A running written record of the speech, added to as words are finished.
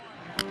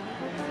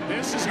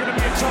This is going to be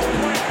a tough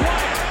play.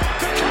 Bryant,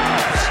 the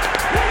Cubs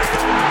win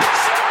the World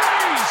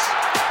Series.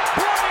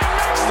 Bryant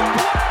makes the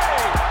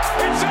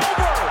play. It's over.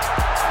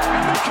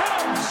 And the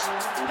Cubs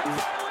have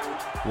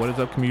finally... What is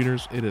up,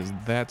 commuters? It is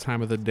that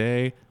time of the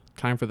day.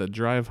 Time for the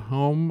drive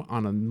home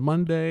on a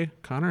Monday.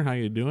 Connor, how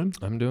you doing?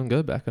 I'm doing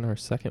good. Back in our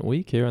second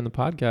week here on the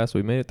podcast.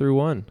 We made it through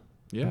one.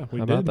 Yeah, we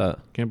How did. about that?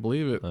 Can't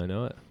believe it. I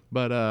know it.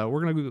 But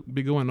we're going to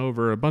be going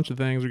over a bunch of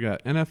things. We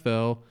got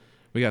NFL,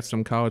 we got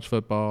some college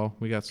football,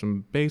 we got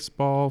some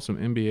baseball, some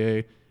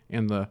NBA,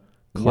 and the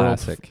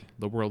Classic.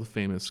 the world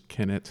famous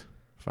Kennett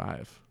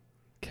 5.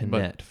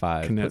 Connect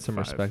 5. Connect Put some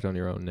 5. respect on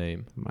your own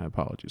name. My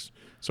apologies.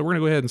 So we're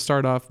going to go ahead and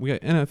start off. We got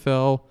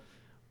NFL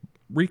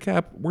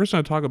recap. We're just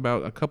going to talk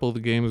about a couple of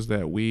the games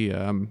that we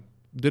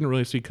didn't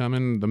really see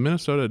coming. The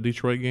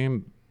Minnesota-Detroit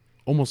game,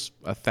 almost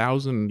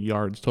 1,000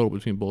 yards total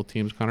between both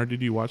teams. Connor,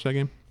 did you watch that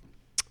game?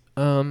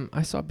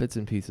 I saw bits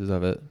and pieces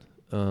of it.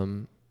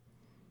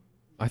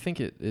 I think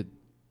it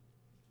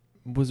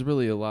was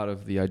really a lot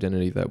of the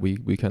identity that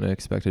we kind of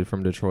expected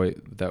from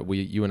Detroit that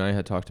you and I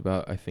had talked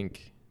about, I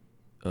think,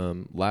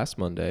 last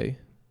Monday,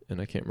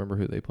 and I can't remember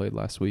who they played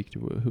last week.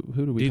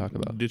 Who do we talk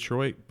about?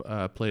 Detroit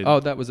played. Oh,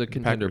 that was a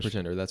contender Packers.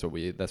 pretender. That's what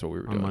we were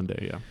doing On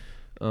Monday,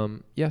 yeah.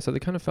 Yeah, so they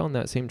kind of fell in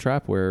that same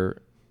trap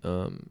where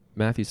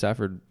Matthew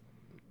Stafford,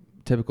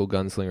 typical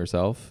gunslinger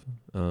self,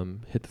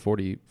 hit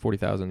the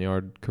 40,000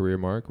 yard career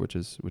mark, which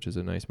is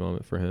a nice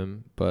moment for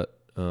him. But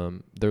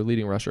their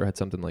leading rusher had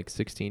something like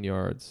 16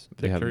 yards.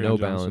 They have no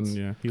balance.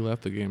 Yeah, he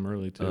left the game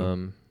early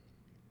too.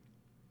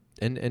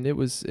 And it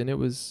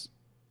was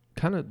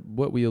kind of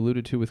what we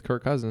alluded to with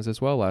Kirk Cousins as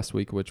well last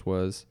week, which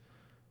was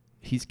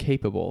he's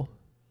capable,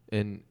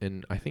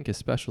 and I think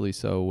especially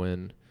so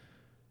when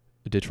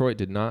Detroit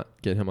did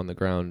not get him on the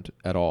ground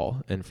at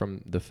all. And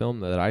from the film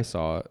that I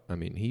saw, I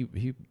mean,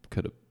 he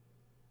could have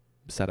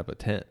set up a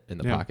tent in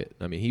the pocket.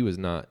 I mean, he was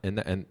not,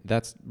 and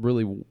that's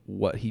really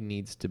what he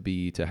needs to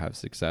be to have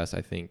success,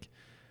 I think.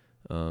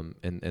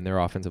 And their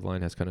offensive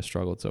line has kind of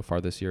struggled so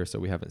far this year, so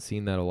we haven't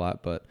seen that a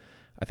lot. But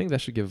I think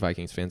that should give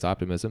Vikings fans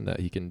optimism that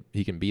he can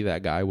be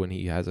that guy when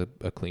he has a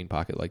clean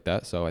pocket like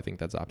that. So I think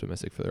that's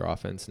optimistic for their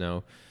offense.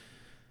 Now,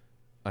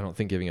 I don't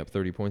think giving up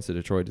 30 points to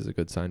Detroit is a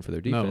good sign for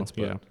their defense.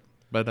 No,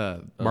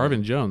 but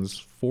Marvin Jones,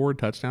 4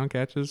 touchdown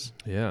catches.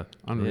 Yeah,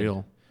 unreal.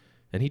 Man.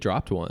 And he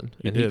dropped one,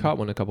 he caught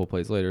one a couple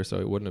plays later, so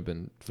it wouldn't have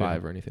been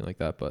 5 or anything like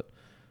that. But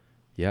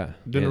yeah,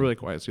 didn't really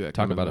quite see that.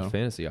 Talk about though. a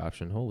fantasy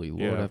option. Holy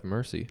Lord, have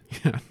mercy.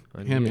 Yeah,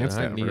 I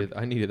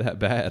needed that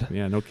bad.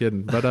 Yeah, no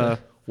kidding. But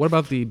what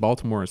about the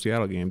Baltimore and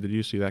Seattle game? Did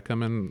you see that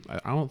coming?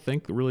 I don't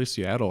think really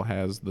Seattle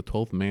has the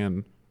 12th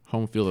man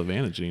home field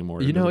advantage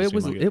anymore. You know, it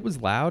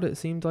was loud. It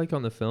seemed like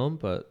on the film,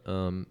 but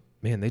man,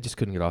 they just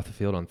couldn't get off the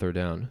field on third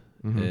down.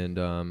 Mm-hmm.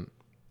 And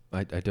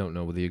I don't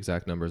know the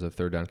exact numbers of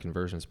third down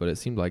conversions, but it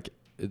seemed like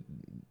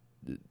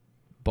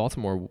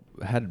Baltimore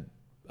had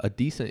a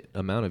decent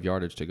amount of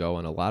yardage to go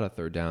on a lot of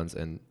third downs,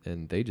 and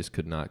they just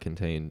could not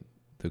contain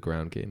the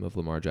ground game of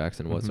Lamar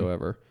Jackson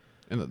whatsoever.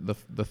 And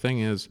the thing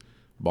is,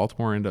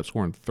 Baltimore ended up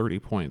scoring 30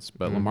 points,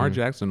 but Lamar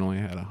Jackson only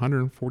had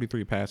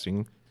 143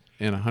 passing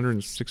and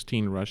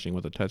 116 rushing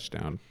with a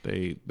touchdown.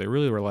 They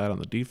really relied on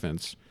the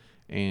defense,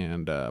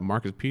 and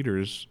Marcus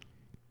Peters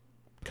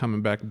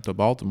coming back to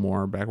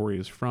Baltimore, back where he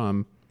was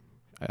from,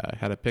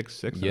 had a pick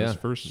 6 in his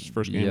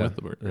first game with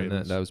the Ravens.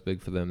 And that was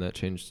big for them. That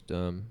changed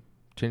the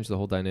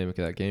whole dynamic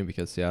of that game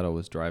because Seattle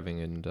was driving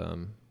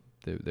and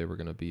they were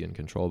going to be in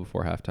control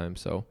before halftime.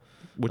 So,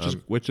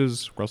 which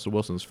is Russell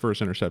Wilson's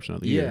first interception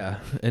of the year.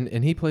 Yeah,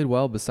 and he played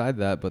well beside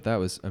that, but that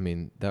was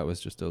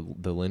just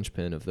the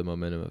linchpin of the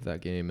momentum of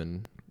that game.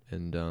 And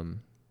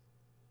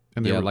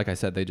like I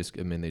said, they just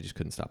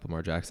couldn't stop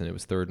Lamar Jackson. It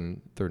was third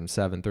and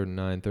 7, 3rd and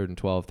 9, 3rd and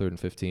 12, 3rd and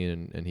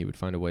 15, and he would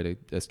find a way to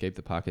escape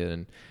the pocket.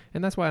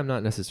 And that's why I'm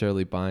not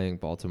necessarily buying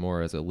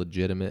Baltimore as a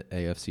legitimate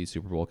AFC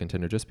Super Bowl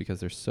contender, just because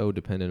they're so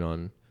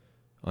dependent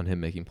on him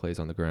making plays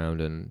on the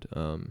ground. And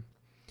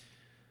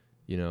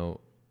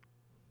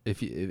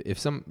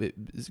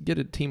get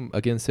a team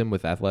against him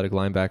with athletic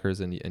linebackers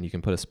and you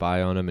can put a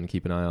spy on him and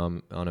keep an eye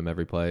on him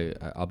every play.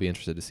 I'll be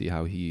interested to see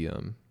how he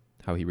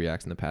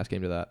reacts in the pass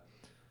game to that.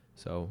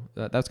 So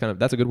that's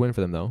a good win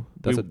for them though.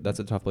 That's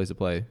a tough place to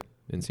play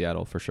in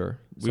Seattle for sure.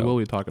 We will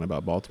be talking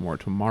about Baltimore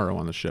tomorrow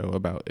on the show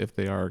about if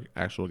they are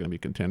actually going to be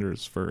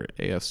contenders for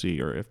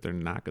AFC or if they're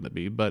not going to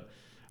be. But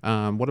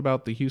what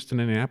about the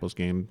Houston-Indianapolis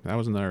game? That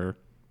was another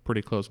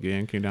pretty close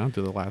game. Came down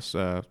to the last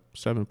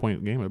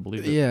 7-point game, I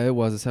believe. Yeah, it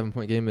was a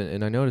 7-point game,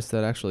 and I noticed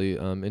that actually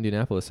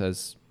Indianapolis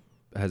has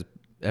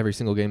every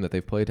single game that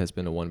they've played has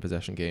been a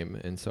 1-possession game,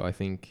 and so I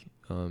think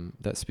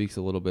that speaks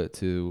a little bit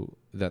to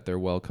that they're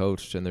well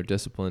coached and they're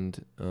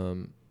disciplined,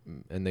 and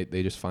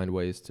they just find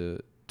ways to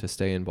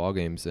stay in ball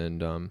games.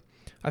 And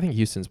I think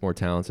Houston's more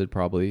talented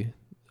probably,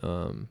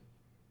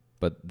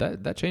 but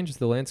that changes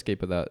the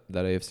landscape of that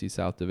AFC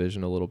South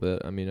division a little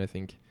bit. I mean, I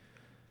think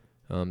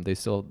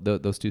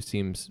those two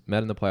teams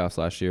met in the playoffs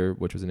last year,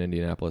 which was in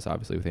Indianapolis,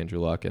 obviously with Andrew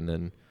Luck, and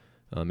then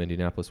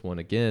Indianapolis won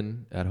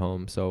again at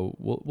home, so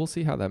we'll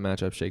see how that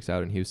matchup shakes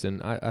out in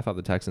Houston. I thought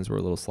the Texans were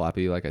a little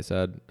sloppy, like I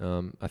said.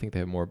 I think they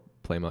have more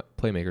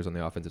playmakers on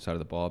the offensive side of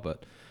the ball,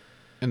 but.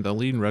 And the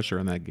leading rusher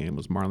in that game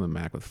was Marlon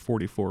Mack with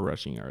 44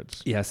 rushing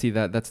yards. Yeah, see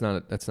that's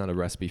not a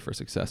recipe for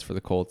success for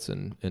the Colts,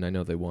 and I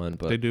know they won,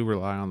 but they do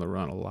rely on the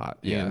run a lot.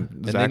 Yeah,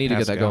 and they need to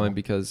get that going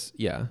because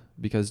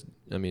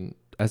I mean,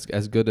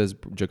 as good as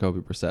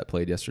Jacoby Brissett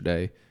played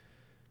yesterday,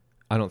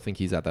 I don't think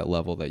he's at that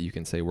level that you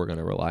can say we're going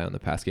to rely on the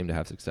pass game to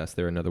have success.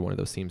 They're another one of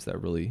those teams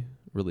that really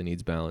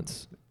needs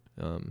balance.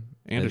 And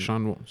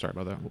Deshaun, sorry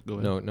about that. Go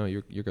ahead. No,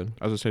 you're good.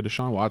 I was going to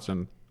say Deshaun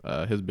Watson.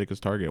 One of his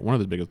biggest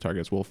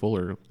targets, Will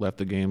Fuller, left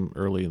the game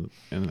early,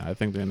 and I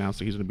think they announced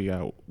that he's going to be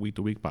out week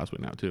to week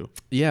possibly now too.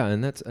 Yeah,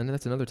 and that's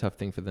another tough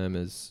thing for them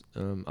is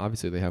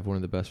obviously they have one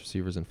of the best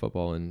receivers in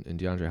football in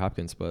DeAndre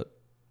Hopkins, but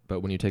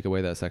when you take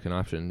away that second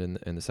option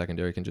and the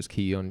secondary can just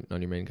key on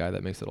your main guy,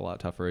 that makes it a lot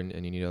tougher, and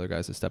you need other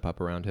guys to step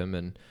up around him.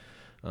 And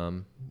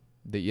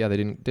they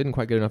didn't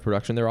quite get enough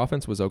production. Their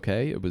offense was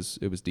okay, it was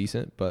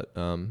decent, but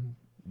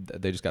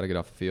they just got to get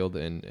off the field,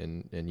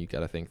 and you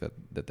got to think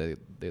that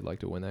they'd like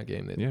to win that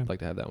game. They'd like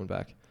to have that one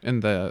back.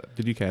 And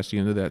did you cast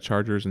into that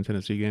Chargers and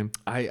Tennessee game?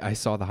 I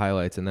saw the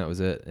highlights, and that was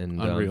it. And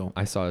Unreal.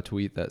 I saw a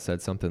tweet that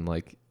said something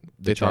like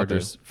the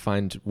Chargers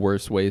find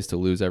worse ways to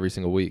lose every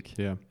single week.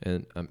 Yeah.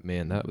 And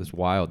man, that was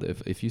wild.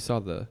 If you saw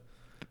the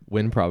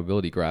win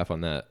probability graph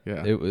on that,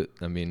 it was.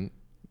 I mean,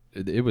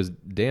 it was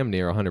damn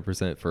near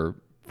 100% for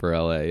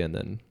LA, and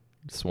then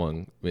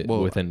swung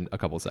within a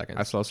couple seconds.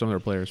 I saw some of their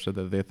players said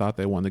that they thought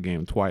they won the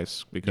game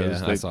twice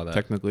because I saw that.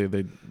 Technically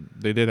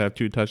they did have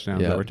 2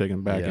 touchdowns that were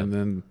taken back, and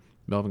then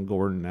Melvin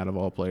Gordon, out of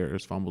all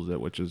players, fumbles it,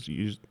 which is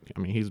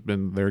he's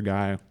been their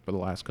guy for the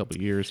last couple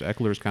of years.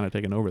 Eckler's kind of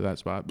taken over that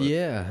spot. But.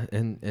 Yeah,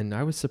 and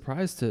I was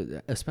surprised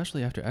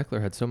especially after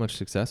Eckler had so much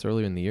success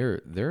earlier in the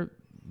year.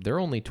 They're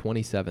only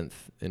 27th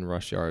in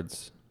rush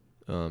yards.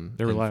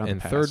 They rely on and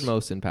the pass. Third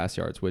most in pass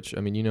yards, which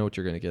you know what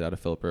you're going to get out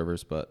of Phillip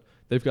Rivers, but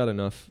they've got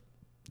enough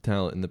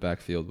talent in the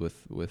backfield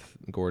with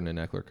Gordon and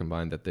Eckler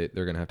combined that they're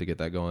going to have to get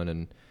that going,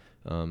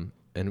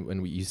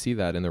 and you see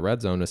that in the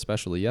red zone,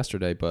 especially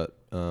yesterday, but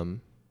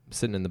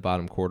sitting in the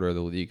bottom quarter of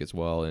the league as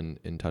well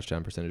in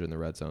touchdown percentage in the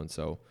red zone.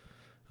 So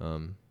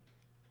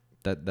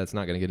that's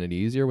not going to get any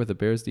easier with the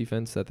Bears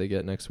defense that they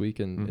get next week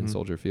in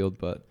Soldier Field,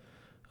 but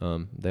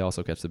they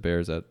also catch the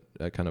Bears at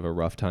kind of a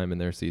rough time in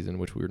their season,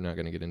 which we're not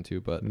going to get into,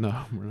 but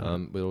no, we're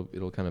not.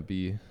 It'll kind of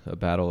be a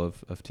battle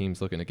of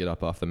teams looking to get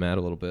up off the mat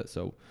a little bit.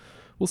 So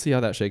we'll see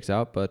how that shakes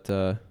out. But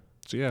so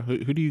yeah,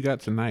 who do you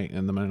got tonight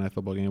in the Monday Night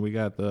Football game? We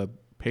got the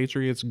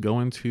Patriots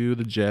going to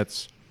the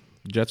Jets.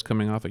 Jets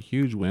coming off a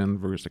huge win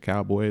versus the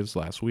Cowboys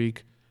last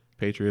week.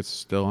 Patriots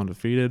still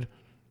undefeated.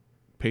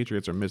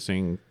 Patriots are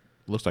missing,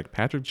 looks like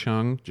Patrick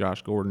Chung,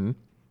 Josh Gordon,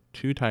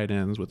 2 tight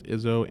ends with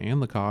Izzo and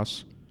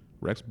Lacoste.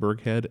 Rex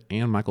Burkhead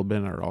and Michael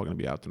Bennett are all going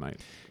to be out tonight.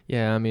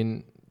 Yeah, I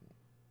mean,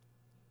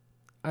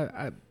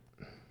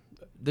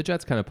 the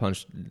Jets kind of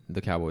punched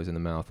the Cowboys in the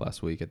mouth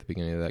last week at the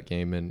beginning of that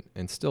game,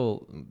 and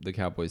still the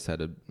Cowboys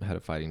had a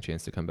fighting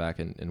chance to come back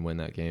and win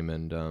that game.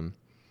 And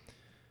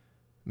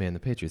man, the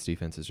Patriots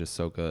defense is just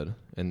so good,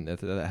 and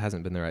that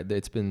hasn't been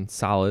it's been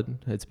solid.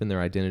 It's been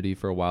their identity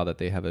for a while that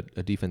they have a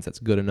defense that's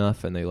good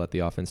enough, and they let the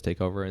offense take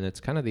over. And it's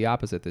kind of the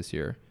opposite this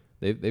year.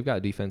 They've got a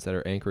defense that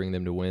are anchoring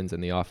them to wins,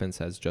 and the offense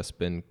has just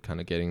been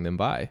kind of getting them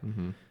by.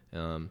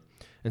 And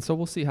so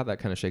we'll see how that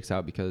kind of shakes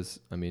out,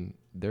 because I mean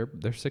they're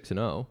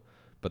 6-0,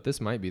 but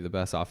this might be the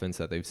best offense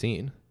that they've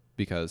seen,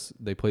 because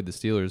they played the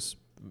Steelers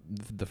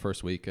the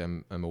first week.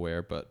 I'm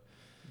aware, but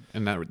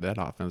and that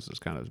offense has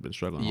kind of been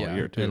struggling all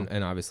year too.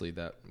 And obviously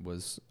that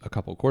was a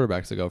couple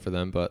quarterbacks ago for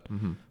them. But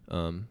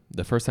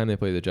the first time they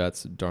played the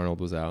Jets, Darnold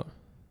was out.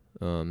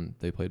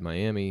 They played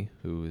Miami,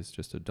 who is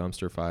just a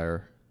dumpster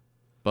fire.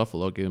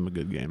 Buffalo gave them a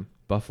good game.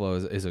 Buffalo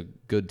is a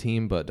good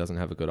team, but doesn't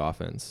have a good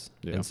offense.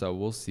 Yeah. And so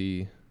we'll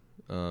see.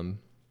 I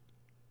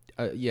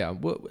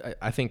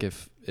think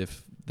if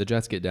the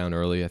Jets get down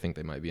early, I think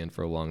they might be in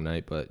for a long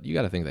night. But you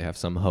got to think they have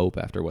some hope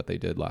after what they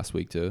did last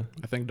week too.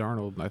 I think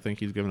Darnold,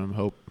 he's giving them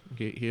hope.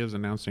 He is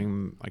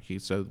announcing, like he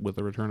said, with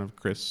the return of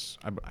Chris,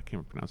 I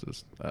can't pronounce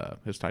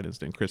his tight end's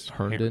name, Chris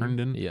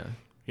Herndon. Yeah.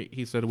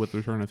 He said with the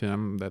return of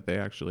him that they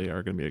actually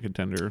are going to be a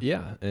contender.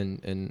 Yeah,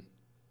 and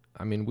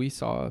I mean, we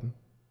saw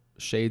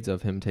shades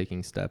of him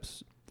taking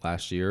steps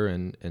last year,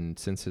 and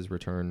since his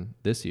return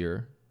this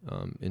year,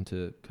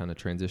 into kind of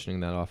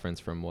transitioning that offense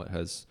from what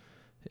has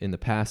in the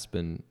past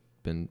been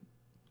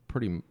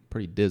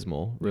pretty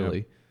dismal, really.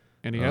 Yeah.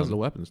 And he has the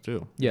weapons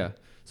too. Yeah.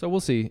 So we'll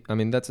see. I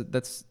mean, that's a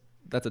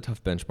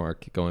tough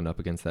benchmark going up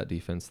against that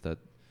defense that,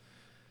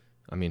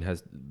 I mean,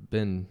 has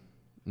been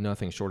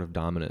nothing short of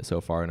dominant so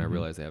far, and I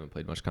realize they haven't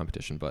played much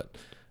competition, but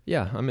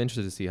yeah, I'm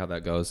interested to see how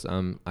that goes.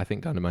 I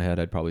think gun to my head,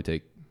 I'd probably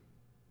take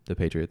the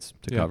Patriots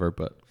to cover,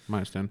 but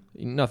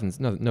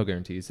 -10. No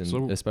guarantees,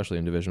 especially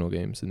in divisional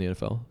games in the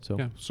NFL. So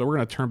so we're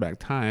going to turn back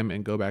time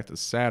and go back to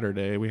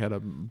Saturday. We had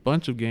a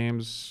bunch of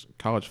games,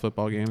 college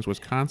football games.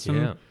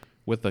 Wisconsin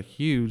with a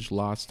huge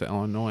loss to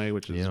Illinois,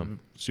 which is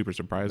super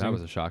surprising. That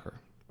was a shocker.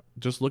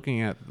 Just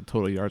looking at the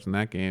total yards in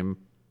that game,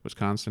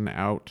 Wisconsin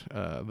out.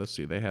 Let's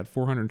see, they had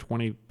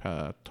 420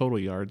 total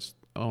yards.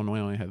 Illinois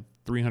only had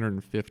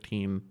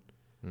 315.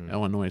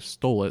 Illinois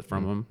stole it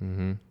from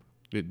them.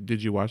 Mm-hmm.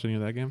 Did you watch any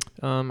of that game?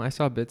 I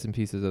saw bits and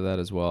pieces of that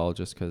as well,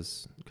 just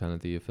because kind of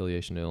the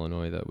affiliation to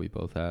Illinois that we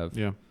both have.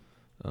 Yeah.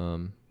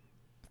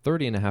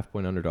 30.5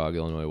 point underdog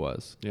Illinois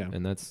was. Yeah.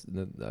 And I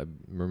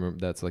remember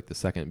that's like the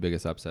second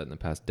biggest upset in the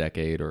past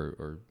decade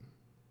or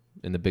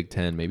in the Big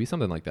Ten, maybe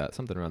something like that,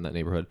 something around that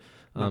neighborhood.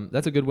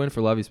 That's a good win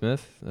for Lovie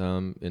Smith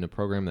in a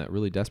program that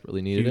really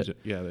desperately needed it.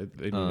 Yeah,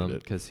 they needed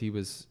it. Because he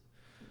was,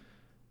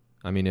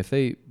 I mean, if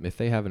they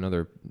have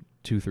another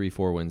 2, 3,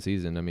 4 win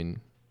season, I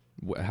mean,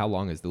 how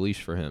long is the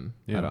leash for him?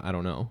 Yeah. I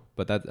don't know.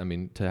 But that, I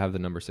mean, to have the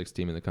number 6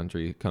 team in the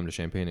country come to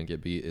Champaign and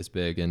get beat is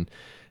big. And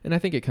I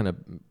think it kind of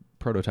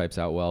prototypes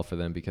out well for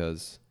them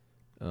because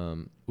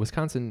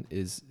Wisconsin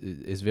is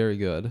very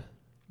good,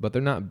 but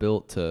they're not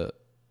built to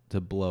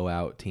blow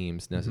out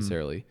teams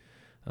necessarily.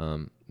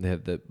 They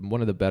have one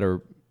of the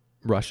better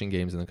rushing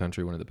games in the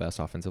country, one of the best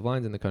offensive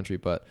lines in the country,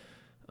 but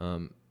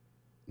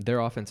their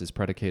offense is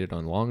predicated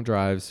on long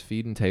drives,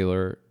 feed and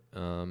tailor,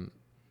 and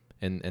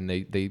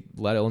they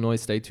let Illinois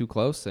stay too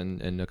close,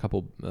 and a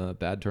couple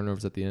bad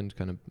turnovers at the end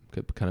kind of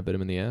bit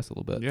them in the ass a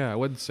little bit. Yeah, I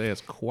wouldn't say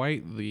it's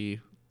quite the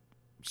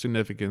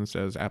significance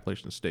as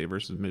Appalachian State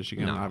versus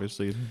Michigan,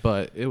 obviously,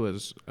 but it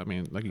was. I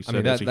mean, like you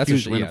said, that's a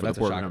huge win for the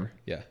program.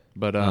 Yeah,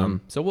 but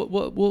so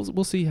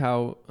we'll see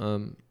how.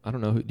 I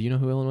don't know. Do you know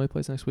who Illinois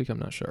plays next week? I'm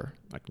not sure.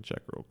 I can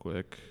check real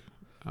quick.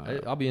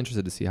 I'll be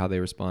interested to see how they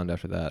respond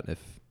after that.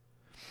 If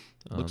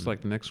looks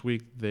like next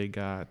week they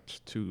got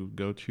to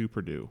go to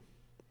Purdue.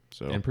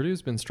 So and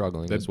Purdue's been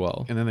struggling as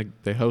well. And then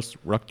they host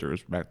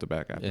Rutgers back to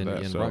back after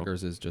that. And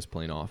Rutgers is just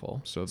plain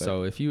awful.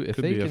 So if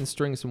they can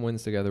string some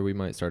wins together, we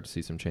might start to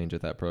see some change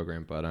at that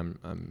program. But I'm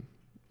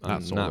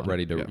not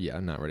ready to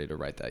I'm not ready to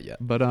write that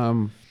yet. But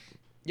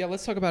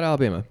let's talk about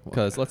Alabama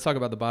because let's talk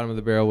about the bottom of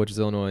the barrel, which is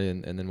Illinois,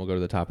 and then we'll go to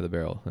the top of the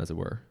barrel, as it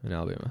were, in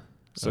Alabama.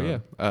 So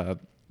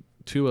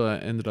Tua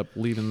ended up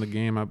leaving the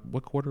game.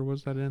 What quarter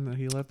was that in that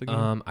he left the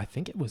game? I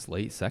think it was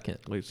late second,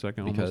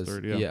 almost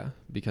third. Yeah,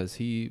 because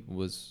he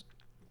was.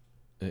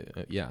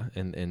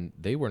 And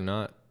they were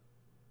not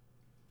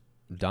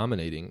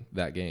dominating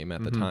that game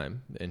at the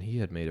time, and he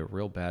had made a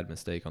real bad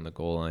mistake on the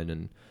goal line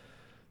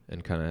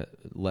and kind of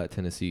let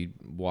Tennessee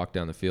walk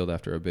down the field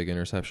after a big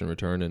interception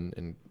return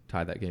and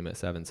tie that game at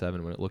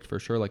 7-7 when it looked for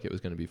sure like it was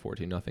going to be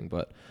 14-0.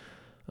 But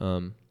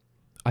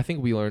I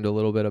think we learned a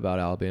little bit about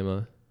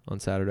Alabama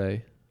on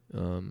Saturday.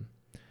 In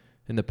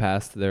the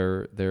past,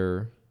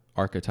 their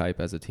archetype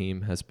as a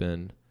team has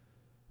been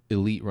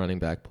elite running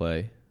back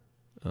play.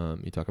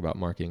 You talk about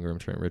Mark Ingram,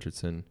 Trent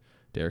Richardson,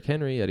 Derrick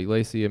Henry, Eddie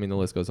Lacy. I mean, the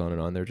list goes on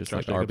and on. They're just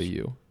Josh like Jacobs.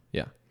 RBU.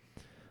 Yeah.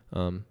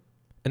 And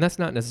that's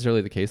not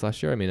necessarily the case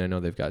last year. I mean, I know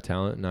they've got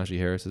talent. Najee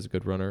Harris is a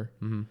good runner.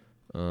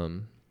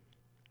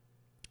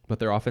 But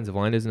their offensive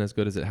line isn't as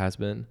good as it has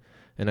been.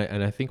 And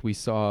I think we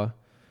saw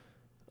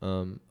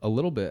a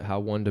little bit how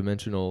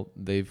one-dimensional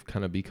they've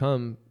kind of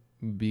become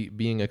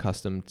being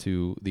accustomed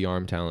to the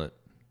arm talent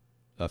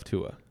of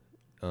Tua.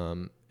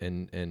 And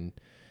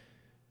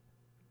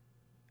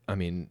I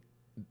mean,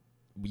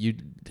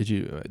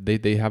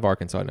 they have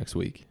Arkansas next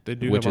week. They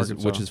do, which have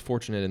is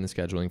fortunate in the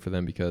scheduling for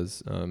them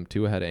because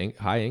Tua had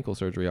high ankle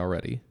surgery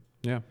already.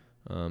 Yeah.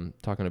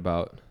 Talking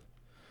about,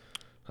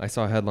 I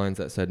saw headlines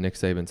that said Nick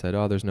Saban said,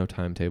 "Oh, there's no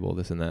timetable,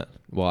 this and that."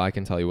 Well, I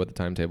can tell you what the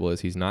timetable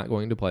is. He's not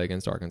going to play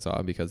against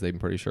Arkansas because they're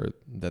pretty sure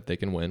that they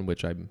can win,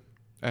 which I'm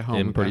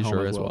pretty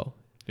sure as well.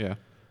 Yeah,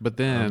 but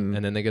then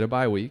and then they get a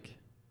bye week.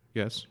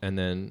 Yes, and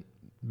then.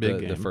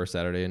 The first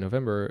Saturday in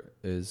November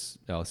is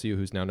LSU,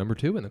 who's now number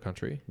 2 in the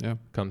country. Yeah,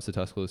 comes to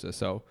Tuscaloosa.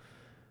 So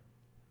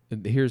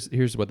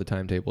here's what the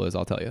timetable is.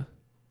 I'll tell you,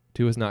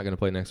 Tua's not going to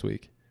play next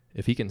week.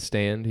 If he can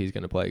stand, he's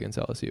going to play against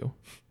LSU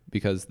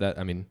because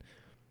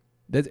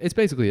it's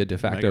basically a de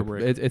facto.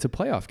 It's a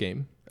playoff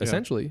game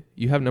essentially.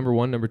 You have number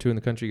 1, number 2 in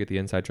the country, get the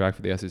inside track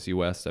for the SEC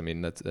West. I mean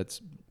that's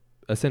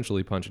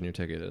essentially punching your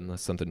ticket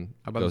unless something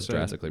goes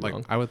drastically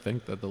wrong. I would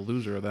think that the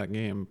loser of that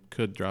game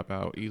could drop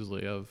out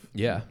easily of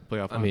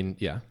playoff. I mean,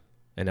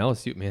 and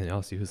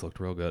LSU has looked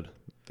real good.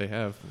 They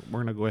have. We're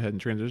gonna go ahead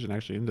and transition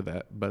actually into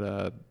that,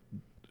 but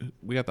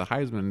we got the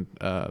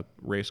Heisman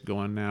race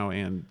going now,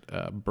 and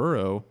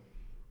Burrow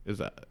is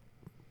a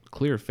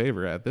clear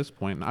favorite at this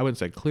point. I wouldn't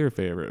say clear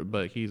favorite,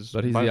 but he's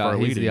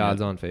the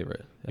odds-on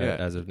favorite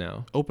as of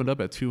now. Opened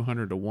up at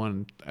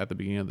 200-1 at the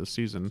beginning of the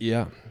season.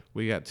 Yeah,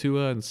 we got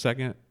Tua in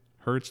second,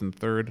 Hurts in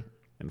third,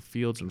 and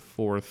Fields in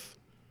fourth.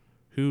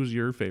 Who's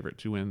your favorite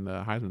to win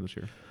the Heisman this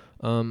year?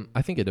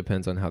 I think it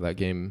depends on how that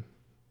game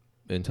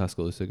in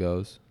Tuscaloosa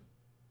goes.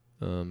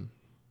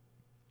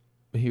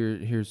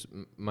 Here's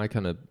my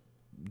kind of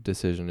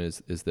decision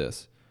is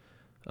this.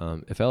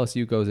 If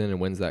LSU goes in and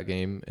wins that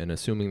game, and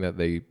assuming that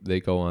they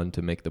go on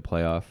to make the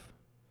playoff,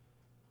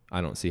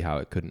 I don't see how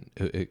it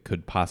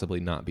could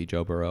possibly not be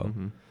Joe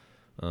Burrow.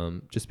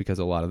 Just because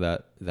a lot of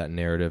that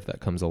narrative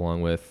that comes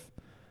along with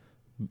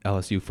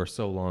LSU for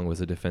so long was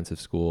a defensive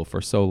school.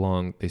 For so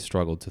long, they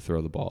struggled to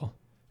throw the ball.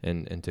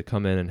 and to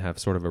come in and have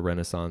sort of a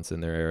renaissance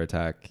in their air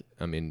attack,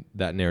 I mean,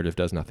 that narrative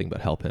does nothing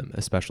but help him,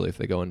 especially if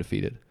they go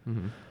undefeated.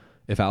 Mm-hmm.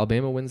 If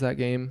Alabama wins that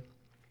game,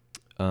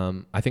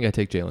 I think I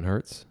take Jalen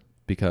Hurts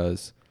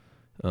because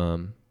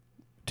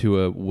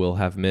Tua will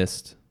have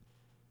missed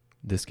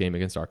this game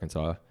against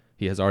Arkansas.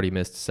 He has already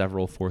missed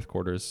several fourth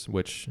quarters,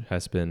 which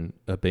has been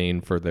a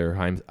bane for their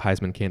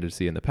Heisman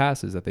candidacy in the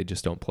past, is that they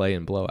just don't play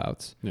in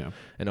blowouts. Yeah.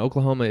 And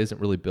Oklahoma isn't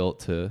really built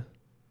to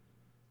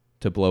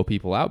blow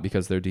people out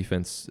because their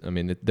defense, I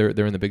mean, they're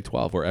in the Big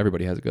 12 where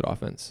everybody has a good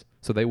offense.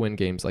 So they win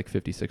games like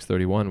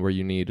 56-31 where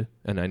you need,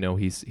 and I know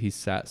he's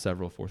sat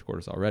several fourth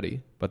quarters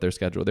already, but their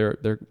schedule,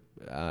 their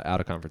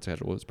out of conference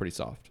schedule was pretty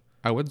soft.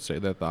 I would say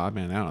that the odd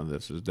man out on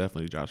this is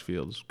definitely Josh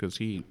Fields because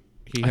I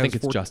think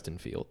it's Justin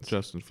Fields.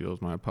 Justin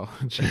Fields, my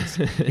apologies.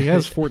 he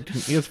has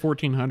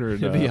 1,400.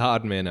 The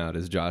odd man out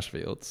is Josh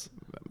Fields,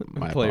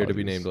 player to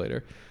be named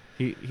later.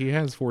 He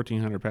has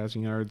 1,400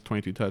 passing yards,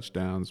 22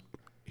 touchdowns.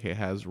 He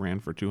has ran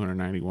for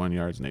 291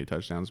 yards and 8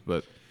 touchdowns.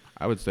 But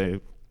I would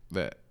say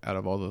that out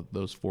of all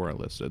those four I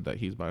listed, that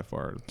he's by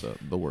far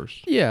the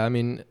worst. Yeah, I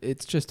mean,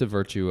 it's just a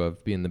virtue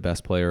of being the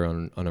best player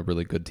on a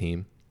really good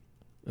team.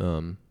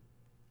 Ohio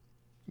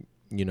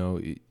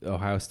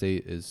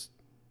State is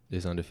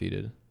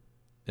undefeated.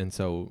 And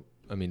so,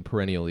 I mean,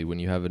 perennially, when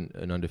you have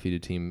an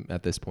undefeated team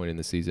at this point in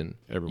the season,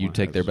 you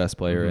take their best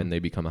player and they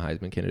become a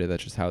Heisman candidate.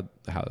 That's just how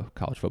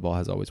college football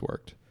has always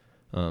worked.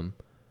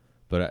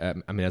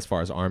 But I mean, as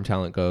far as arm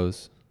talent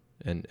goes,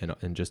 and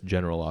just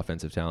general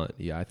offensive talent,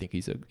 yeah, I think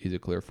he's a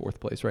clear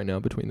fourth place right now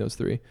between those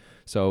three.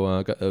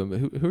 So,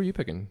 who are you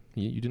picking?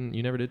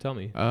 You never did tell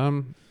me.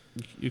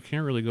 You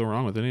can't really go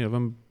wrong with any of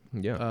them.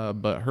 Yeah.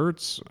 But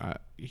Hurts,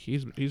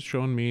 he's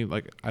shown me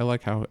I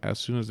like how as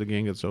soon as the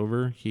game gets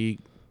over, he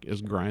is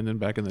grinding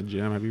back in the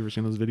gym. Have you ever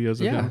seen those videos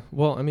of him? Yeah.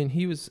 Well, I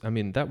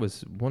mean, that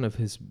was one of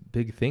his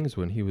big things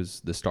when he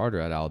was the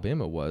starter at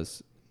Alabama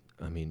was,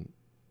 I mean,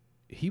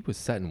 he was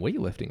setting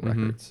weightlifting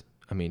records.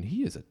 I mean,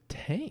 he is a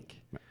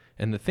tank.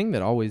 And the thing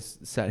that always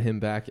set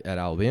him back at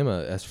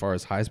Alabama as far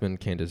as Heisman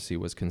candidacy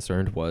was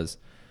concerned was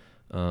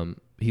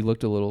he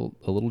looked a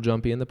little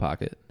jumpy in the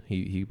pocket.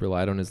 He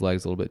relied on his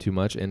legs a little bit too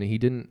much, and he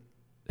didn't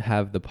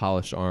have the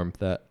polished arm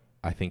that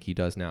I think he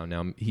does now.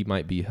 Now, he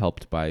might be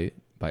helped by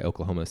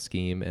Oklahoma's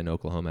scheme and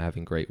Oklahoma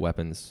having great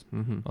weapons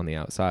on the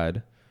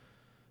outside.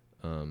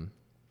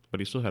 But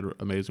he still had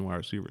amazing wide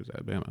receivers at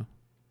Alabama.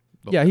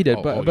 Yeah, he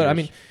did. But I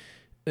mean,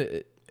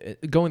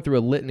 going through a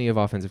litany of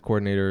offensive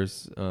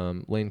coordinators,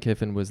 Lane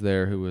Kiffin was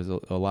there, who was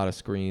a lot of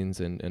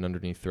screens and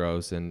underneath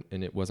throws, and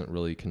it wasn't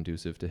really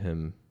conducive to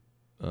him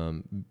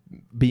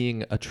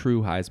being a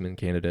true Heisman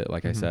candidate.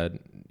 Like I said,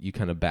 you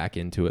kind of back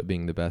into it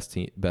being the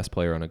best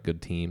player on a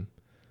good team.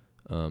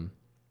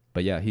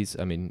 But yeah, I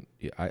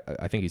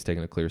think he's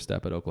taken a clear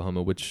step at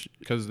Oklahoma, which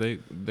because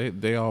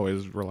they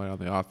always rely on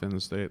the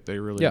offense. They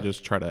really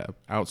just try to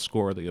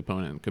outscore the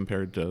opponent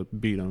compared to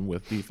beat them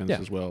with defense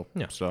as well.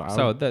 Yeah. So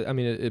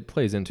it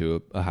plays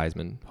into a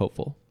Heisman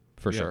hopeful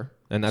for sure,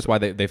 and that's why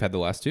they've had the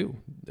last two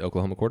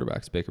Oklahoma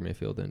quarterbacks, Baker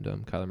Mayfield and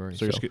Kyler Murray.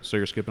 So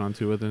you're skipping on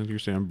Tua, then you're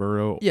saying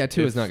Burrow. Yeah,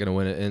 Tua is not going to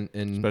win it,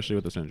 and especially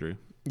with this injury.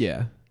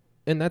 Yeah,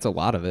 and that's a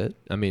lot of it.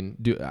 I mean,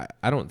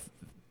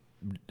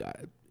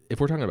 if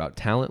we're talking about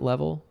talent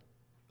level,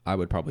 I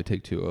would probably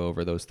take Tua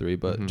over those three,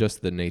 but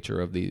just the nature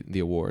of the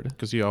award.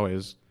 Because he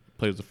always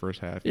plays the first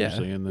half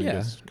usually, and then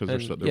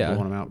because they're blowing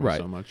him out by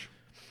so much.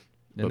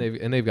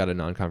 And they've got a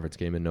non-conference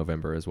game in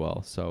November as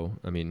well. So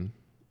I mean,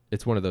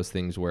 it's one of those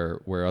things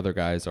where other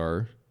guys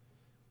are.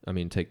 I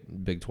mean, take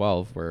Big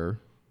 12 where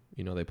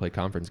they play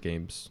conference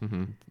games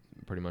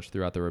pretty much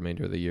throughout the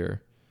remainder of the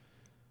year.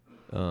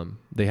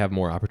 They have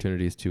more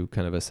opportunities to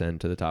kind of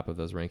ascend to the top of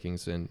those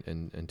rankings,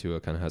 and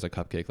Tua kind of has a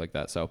cupcake like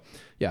that. So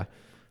yeah.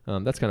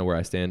 That's kind of where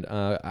I stand.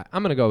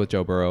 I'm going to go with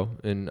Joe Burrow,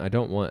 and I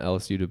don't want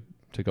LSU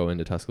to go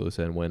into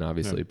Tuscaloosa and win,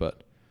 obviously,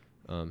 but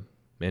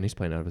man, he's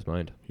playing out of his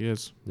mind. He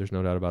is. There's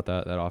no doubt about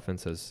that. That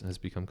offense has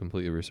become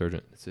completely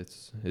resurgent.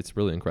 It's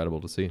really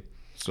incredible to see.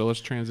 So let's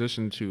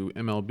transition to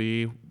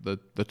MLB.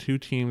 The two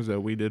teams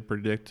that we did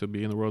predict to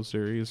be in the World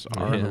Series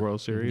are in the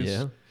World Series.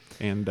 Yeah.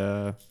 And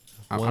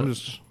I'm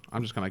just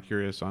kind of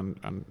curious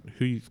on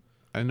who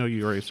I know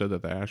you already said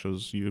that the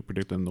Astros, you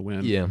predict them to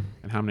win. Yeah.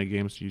 And how many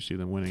games do you see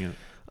them winning it?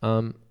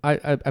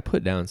 I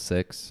put down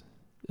 6.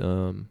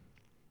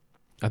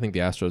 I think the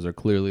Astros are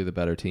clearly the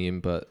better team,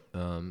 but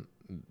the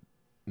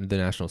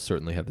Nationals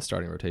certainly have the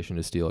starting rotation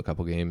to steal a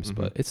couple games.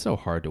 But it's so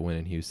hard to win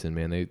in Houston,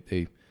 man.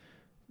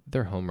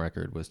 Their home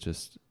record was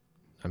just,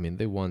 I mean,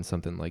 they won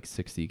something like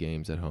 60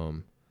 games at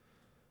home.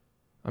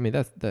 I mean,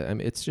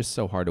 it's just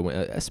so hard to win,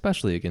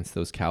 especially against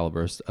those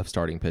calibers of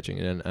starting pitching.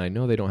 And I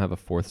know they don't have a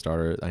fourth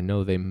starter. I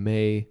know they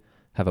may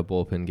have a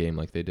bullpen game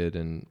like they did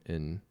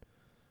in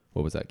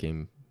what was that,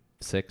 game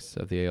 6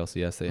 of the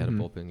ALCS? They had a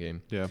bullpen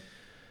game. Yeah.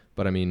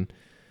 But I mean,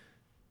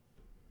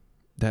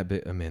 that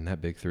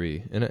big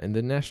three, and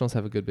the Nationals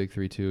have a good big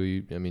three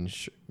too.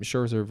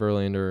 Scherzer,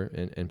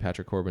 Verlander, and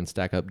Patrick Corbin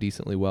stack up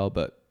decently well.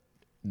 But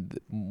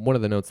one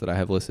of the notes that I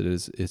have listed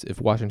is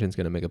if Washington's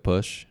going to make a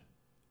push,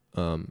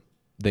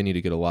 they need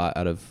to get a lot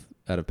out of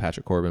out of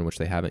Patrick Corbin, which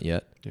they haven't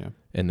yet. Yeah.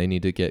 And they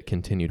need to get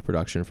continued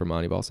production from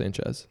Anibal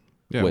Sanchez,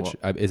 Yeah, which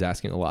is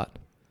asking a lot.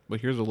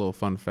 But here's a little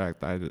fun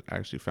fact I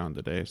actually found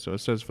today. So it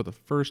says for the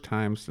first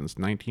time since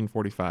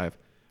 1945,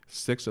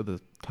 6 of the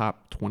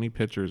top 20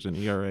 pitchers in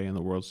ERA in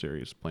the World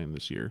Series playing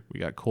this year. We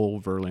got Cole,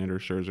 Verlander,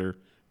 Scherzer,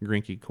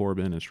 Greinke,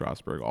 Corbin, and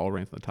Strasburg all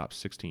ranked in the top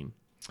 16.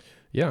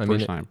 Yeah, I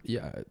First time.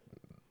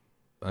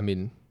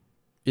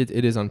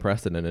 It is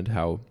unprecedented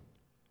how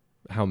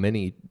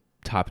many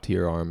top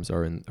tier arms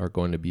are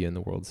going to be in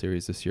the World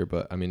Series this year.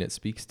 But I mean, it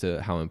speaks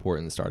to how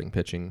important starting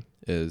pitching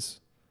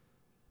is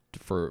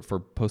for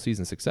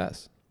postseason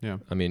success. Yeah.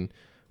 I mean,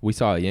 we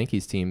saw a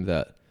Yankees team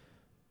that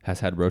has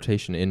had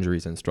rotation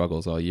injuries and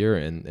struggles all year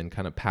and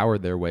kind of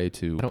powered their way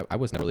to. I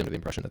was never really under the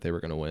impression that they were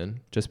going to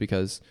win, just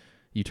because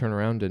you turn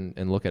around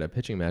and look at a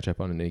pitching matchup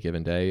on any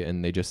given day,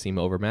 and they just seem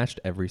overmatched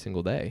every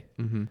single day.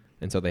 Mm-hmm.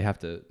 And so they have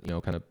to,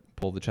 kind of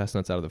pull the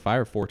chestnuts out of the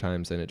fire 4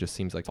 times, and it just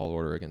seems like tall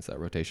order against that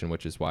rotation,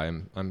 which is why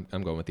I'm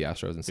going with the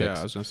Astros in 6. Yeah,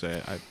 I was gonna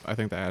say I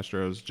think the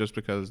Astros, just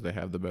because they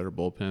have the better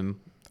bullpen,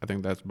 I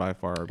think that's by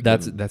far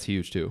that's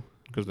huge too.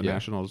 Because the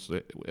Nationals,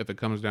 if it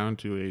comes down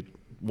to a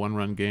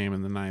 1-run game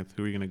in the 9th,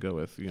 who are you going to go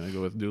with? You going to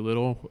go with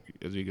Doolittle?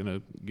 Is he going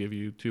to give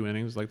you 2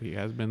 innings like he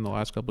has been the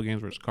last couple of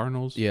games versus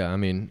Cardinals? Yeah, I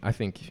mean, I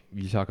think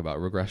you talk about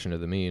regression to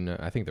the mean.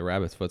 I think the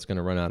rabbit's foot's going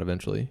to run out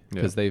eventually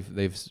because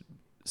they've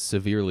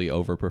severely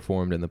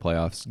overperformed in the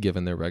playoffs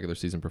given their regular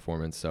season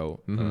performance.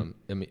 So,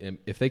 I mean,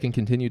 if they can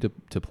continue to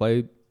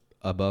play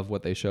above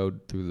what they showed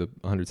through the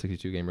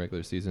 162 game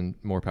regular season,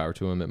 more power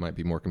to them. It might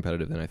be more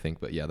competitive than I think,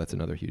 but yeah, that's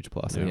another huge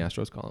plus in the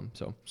Astros column.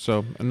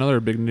 So another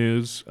big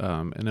news in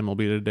MLB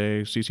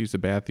today, CC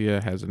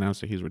Sabathia has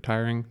announced that he's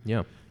retiring.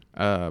 Yeah.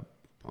 Let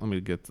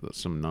me get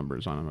some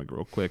numbers on him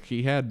real quick.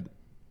 He had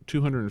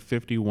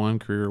 251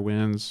 career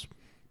wins,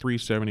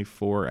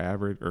 374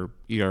 average or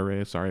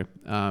ERA. Sorry.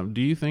 Do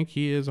you think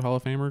he is a Hall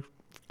of Famer?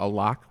 A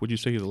lock? Would you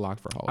say he's a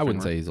lock for Hall of Famer? I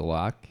wouldn't say he's a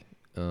lock.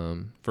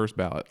 First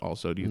ballot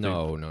also, do you think?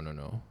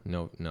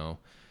 No.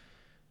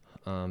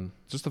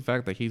 Just the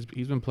fact that he's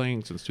been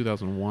playing since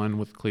 2001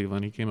 with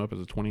Cleveland. He came up as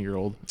a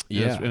 20-year-old.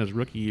 Yeah. In his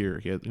rookie year,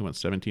 he went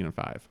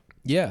 17-5.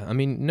 Yeah, I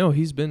mean, no,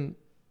 he's been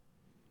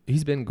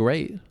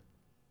great.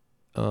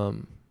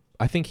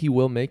 I think he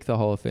will make the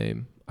Hall of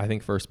Fame. I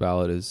think first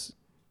ballot is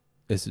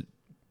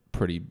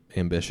pretty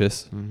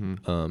ambitious.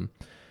 Mm-hmm.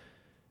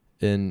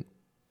 And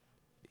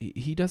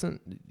he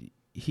doesn't.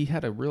 He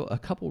had a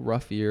couple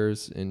rough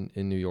years in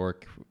New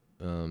York,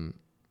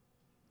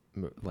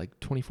 like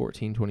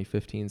 2014,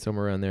 2015,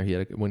 somewhere around there. He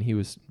had when he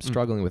was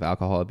struggling with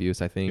alcohol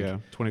abuse, I think. Yeah,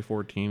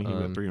 2014 he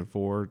went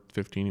 3-4.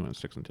 15 he went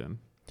 6-10.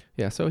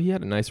 Yeah, so he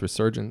had a nice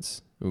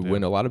resurgence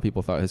when a lot of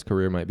people thought his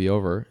career might be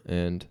over,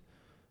 and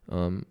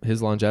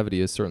his longevity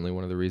is certainly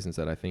one of the reasons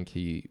that I think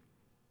he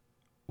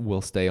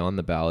will stay on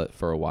the ballot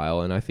for a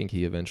while, and I think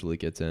he eventually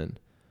gets in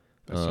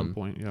at some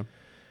point. Yeah.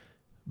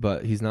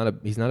 But he's not a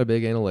big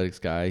analytics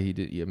guy.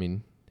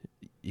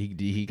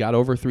 He got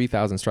over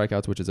 3,000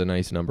 strikeouts, which is a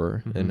nice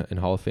number. Mm-hmm. And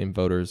Hall of Fame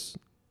voters,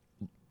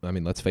 I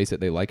mean, let's face it,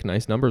 they like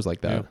nice numbers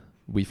like that. Yeah.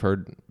 We've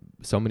heard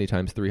so many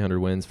times 300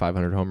 wins,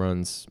 500 home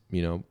runs,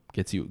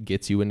 gets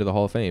you into the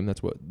Hall of Fame.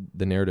 That's what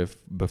the narrative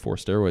before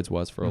steroids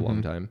was for a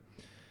long time.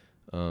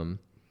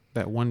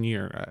 That 1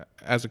 year,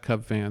 as a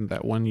Cub fan,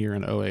 that 1 year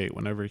in 2008,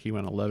 whenever he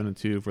went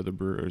 11-2 for the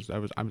Brewers,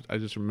 I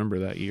just remember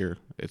that year.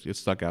 It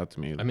stuck out to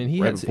me. I mean, he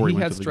had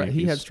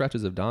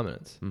stretches of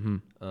dominance,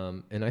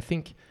 and I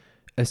think,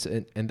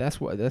 and that's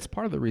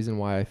part of the reason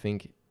why I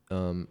think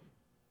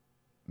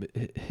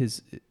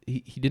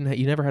he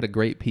never had a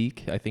great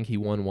peak. I think he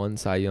won 1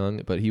 Cy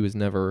Young, but he was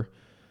never.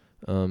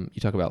 You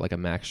talk about like a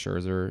Max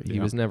Scherzer. He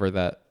was never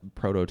that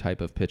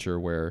prototype of pitcher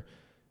where.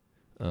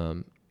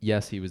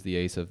 Yes, he was the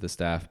ace of the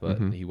staff, but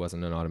he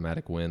wasn't an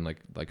automatic win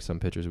like some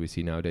pitchers we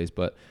see nowadays.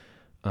 But,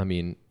 I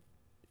mean,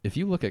 if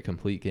you look at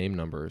complete game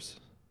numbers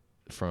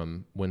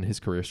from when his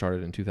career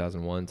started in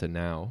 2001 to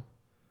now,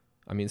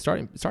 I mean,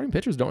 starting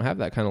pitchers don't have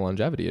that kind of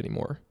longevity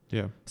anymore.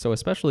 Yeah. So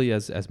especially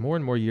as more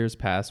and more years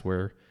pass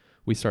where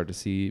we start to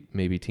see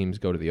maybe teams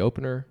go to the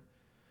opener,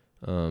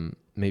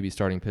 maybe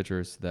starting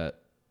pitchers that,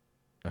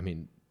 I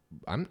mean,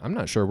 I'm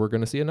not sure we're going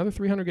to see another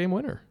 300-game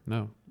winner.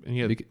 No. And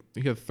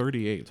he had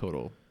 38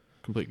 total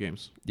complete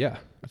games. Yeah.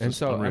 And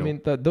so, unreal. I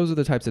mean, those are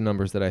the types of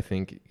numbers that I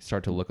think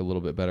start to look a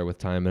little bit better with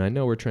time. And I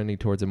know we're trending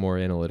towards a more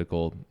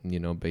analytical,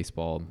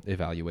 baseball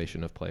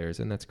evaluation of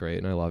players, and that's great.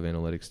 And I love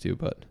analytics too.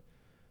 But,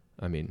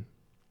 I mean,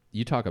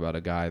 you talk about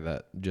a guy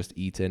that just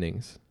eats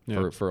innings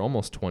for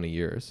almost 20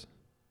 years.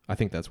 I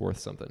think that's worth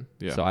something.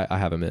 Yeah. So I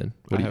have him in.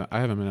 I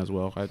have him in as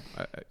well.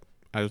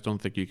 I just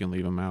don't think you can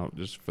leave him out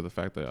just for the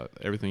fact that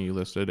everything you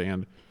listed,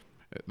 and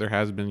there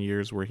has been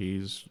years where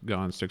he's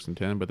gone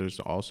 6-10, but there's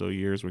also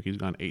years where he's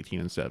gone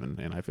 18-7,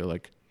 and I feel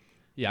like,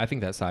 I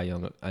think that Cy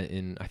Young I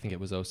think it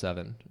was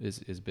 2007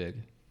 is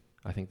big.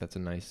 I think that's a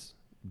nice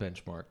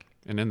benchmark.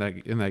 And in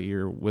that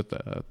year with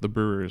the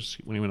Brewers,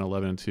 when he went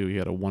 11-2, he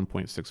had a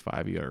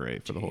 1.65 ERA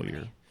for the whole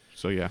year.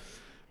 So yeah,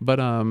 but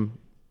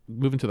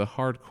moving to the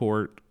hard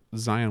court,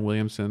 Zion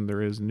Williamson,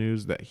 there is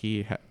news that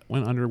he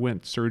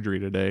underwent surgery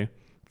today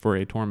for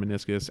a torn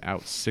meniscus,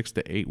 out 6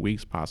 to 8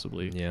 weeks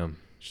possibly. Yeah.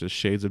 It's just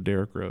shades of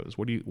Derrick Rose.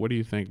 What do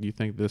you think? Do you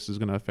think this is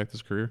going to affect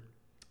his career?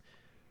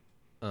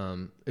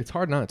 It's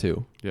hard not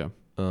to. Yeah.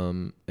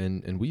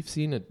 And we've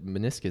seen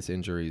meniscus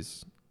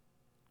injuries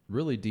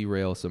really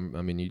derail some.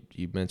 I mean,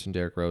 you mentioned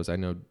Derrick Rose. I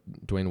know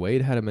Dwayne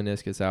Wade had a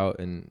meniscus out,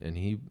 and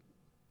he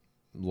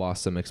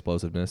lost some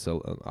explosiveness,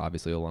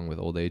 obviously along with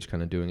old age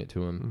kind of doing it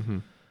to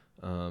him.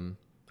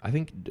 I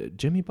think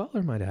Jimmy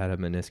Butler might have had a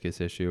meniscus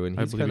issue, and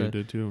he's I believe he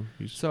did too.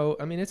 So,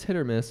 I mean, it's hit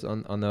or miss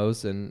on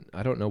those, and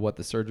I don't know what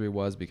the surgery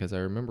was, because I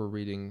remember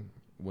reading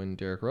when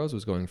Derrick Rose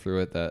was going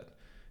through it that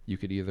you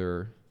could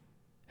either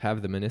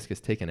have the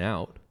meniscus taken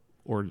out,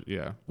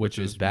 which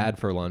is bad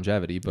for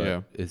longevity,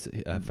 but is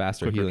a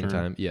faster quicker healing turn.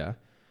 time. Yeah.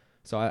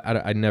 So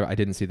I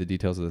didn't see the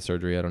details of the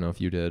surgery. I don't know if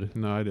you did.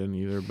 No, I didn't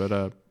either.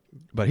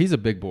 But he's a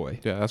big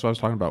boy. Yeah, that's what I was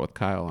talking about with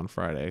Kyle on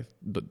Friday.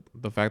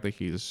 The fact that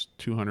he's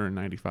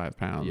 295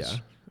 pounds. Yeah.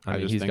 I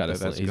mean, he's got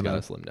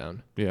to slim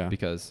down. Yeah.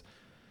 Because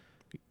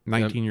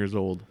 19 years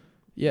old.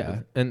 Yeah,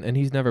 and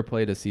he's never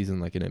played a season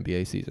like an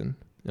NBA season.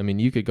 I mean,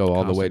 you could go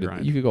all the way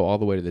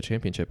to the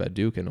championship at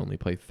Duke and only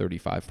play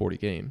 35, 40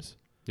 games.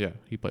 Yeah,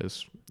 he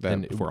plays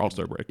that before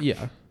All-Star break.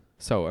 Yeah.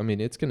 So, I mean,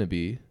 it's going to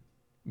be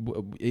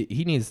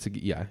he needs to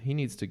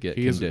get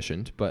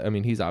conditioned, but I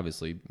mean, he's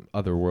obviously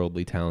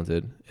otherworldly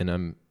talented,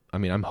 and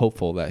I'm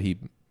hopeful that he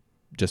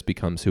just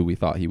becomes who we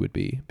thought he would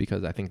be,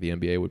 because I think the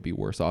NBA would be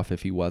worse off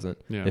if he wasn't.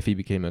 Yeah. If he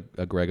became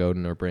a Greg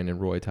Oden or Brandon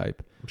Roy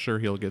type. I'm sure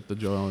he'll get the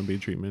Joel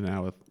Embiid treatment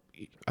now.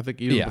 I think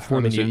even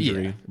before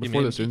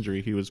this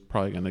injury, he was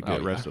probably going to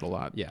get rested a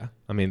lot. Yeah,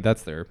 I mean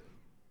that's their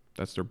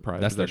prize.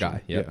 That's their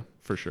guy. Yep. Yeah,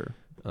 for sure.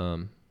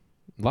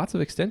 Lots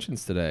of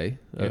extensions today,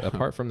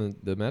 apart from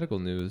the medical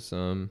news.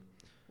 Lots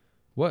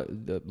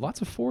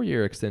of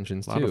 4-year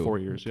extensions too. A lot of 4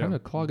 years. Kind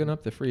of clogging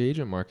up the free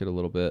agent market a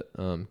little bit.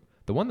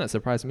 The one that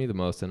surprised me the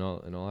most, and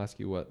I'll ask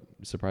you what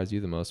surprised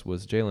you the most,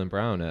 was Jaylen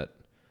Brown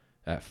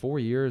at 4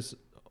 years,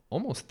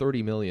 almost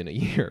 $30 million a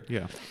year.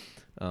 Yeah.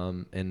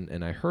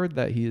 And I heard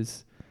that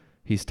he's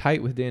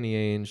tight with Danny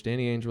Ainge.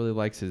 Danny Ainge really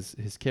likes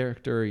his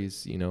character.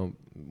 He's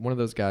one of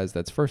those guys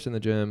that's first in the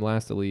gym,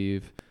 last to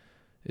leave,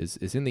 is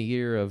in the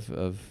ear of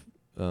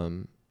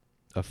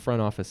a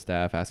front office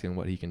staff asking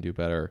what he can do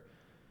better.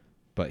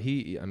 But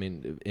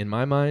in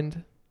my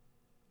mind,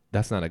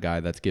 that's not a guy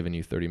that's giving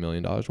you $30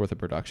 million worth of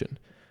production.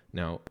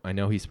 Now, I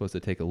know he's supposed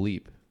to take a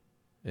leap,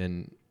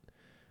 and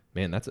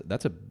man,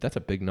 that's a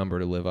big number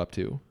to live up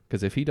to,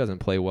 because if he doesn't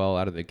play well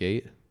out of the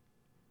gate,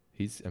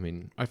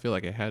 I feel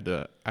like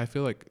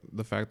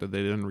the fact that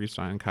they didn't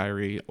re-sign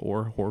Kyrie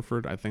or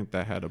Horford, I think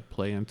that had to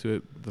play into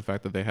it. The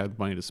fact that they had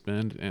money to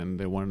spend and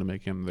they wanted to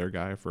make him their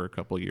guy for a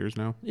couple of years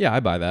now. Yeah, I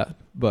buy that,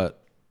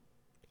 but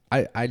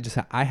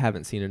I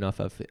haven't seen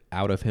enough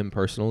out of him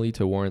personally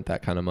to warrant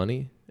that kind of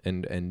money.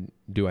 And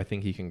do I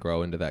think he can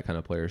grow into that kind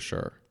of player?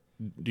 Sure.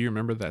 Do you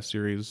remember that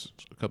series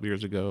a couple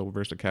years ago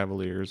versus the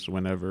Cavaliers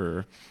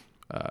whenever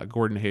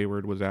Gordon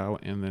Hayward was out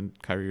and then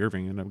Kyrie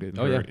Irving ended up getting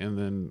hurt? Yeah. And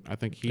then I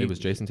think it was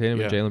Jason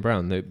Tatum and Jaylen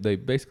Brown. They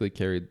basically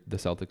carried the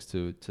Celtics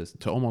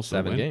to almost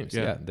 7 games.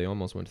 Yeah, they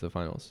almost went to the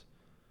finals.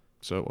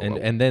 So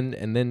and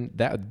then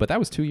that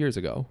was 2 years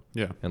ago.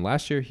 Yeah. And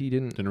last year he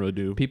didn't really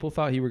do. People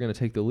thought he were going to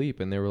take the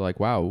leap, and they were like,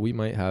 "Wow, we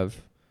might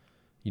have,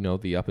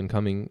 the up and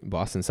coming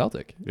Boston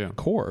Celtic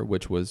core,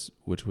 which was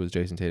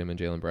Jason Tatum and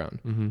Jaylen Brown."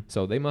 Mm-hmm.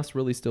 So they must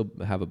really still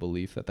have a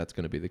belief that that's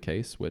going to be the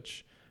case,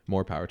 which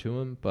more power to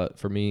him. But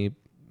for me,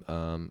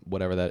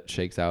 whatever that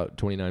shakes out,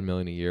 $29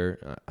 million a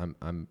year,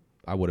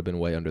 I would have been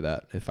way under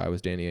that if I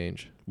was Danny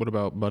Ainge. What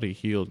about Buddy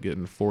Hield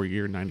getting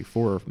 4-year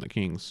 $94 from the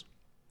Kings?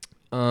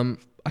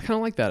 I kind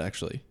of like that,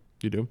 actually.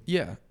 You do?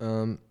 Yeah.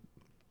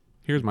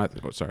 Here's my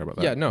thing. Oh, sorry about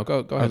that. Yeah, no, go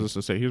ahead. I was just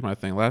to say, here's my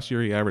thing. Last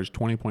year he averaged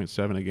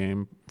 20.7 a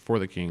game for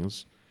the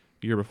Kings.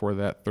 The year before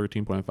that,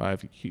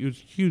 13.5.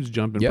 Huge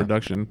jump in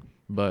production.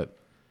 But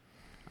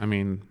I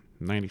mean,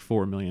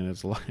 $94 million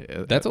is a lot.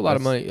 That's a lot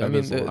of money. I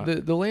mean,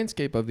 the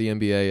landscape of the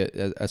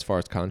NBA as far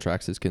as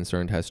contracts is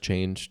concerned has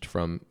changed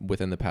from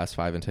within the past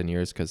 5 and 10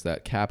 years, because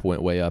that cap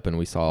went way up and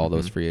we saw all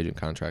those free agent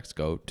contracts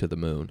go to the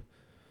moon.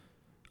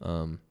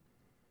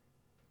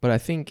 But I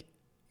think,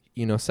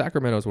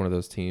 Sacramento is one of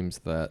those teams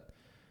that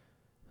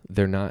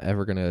they're not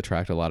ever going to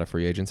attract a lot of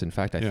free agents. In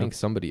fact, I think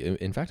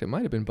it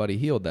might have been Buddy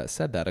Hield that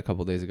said that a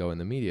couple of days ago in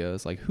the media.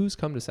 It's like, who's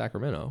come to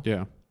Sacramento?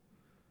 Yeah.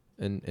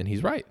 And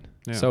he's right.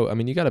 Yeah. So, I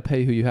mean, you got to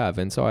pay who you have.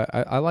 And so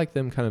I like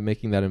them kind of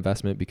making that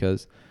investment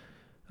because,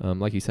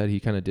 like you said, he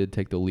kind of did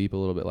take the leap a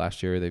little bit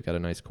last year. They've got a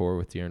nice core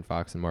with De'Aaron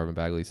Fox and Marvin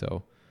Bagley.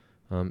 So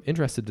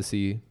interested to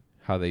see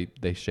how they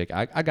shake.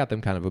 I got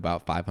them kind of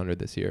about 500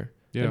 this year.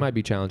 Yeah. They might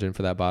be challenging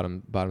for that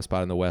bottom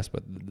spot in the West,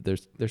 but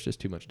there's just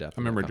too much depth.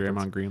 I remember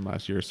Draymond Green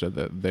last year said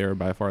that they're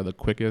by far the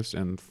quickest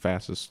and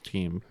fastest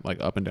team,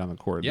 like up and down the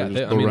court. Yeah,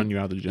 they'll run you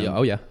out of the gym. Yeah,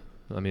 oh yeah.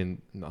 I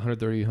mean,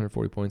 130,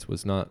 140 points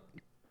was not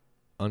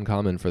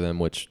uncommon for them,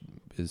 which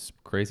is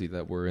crazy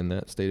that we're in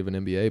that state of an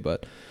NBA.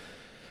 But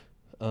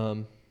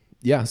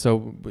Yeah.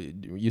 So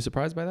you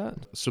surprised by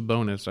that?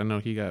 Sabonis, I know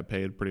he got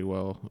paid pretty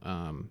well.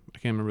 I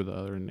can't remember the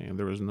other name.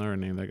 There was another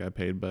name that got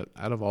paid, but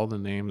out of all the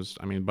names,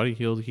 I mean, Buddy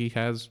Hield,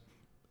 I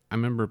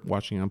remember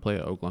watching him play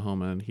at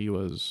Oklahoma, and he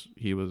was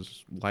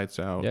lights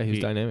out. Yeah, he's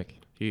dynamic.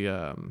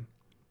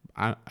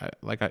 I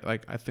like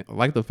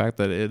the fact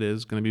that it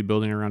is going to be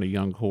building around a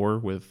young core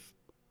with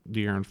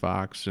De'Aaron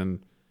Fox and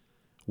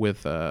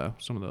with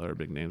some of the other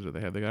big names that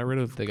they have. They got rid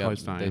of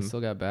Stein. They still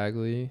got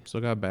Bagley.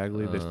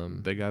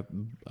 They got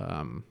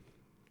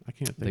I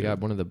can't think. They got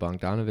one of the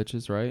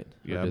Bogdanoviches, right?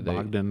 Yeah,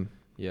 Bogdan.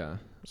 Yeah.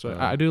 So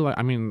I do like.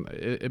 I mean,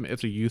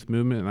 it's a youth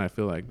movement, and I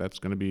feel like that's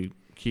going to be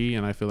key.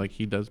 And I feel like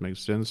he does make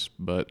sense,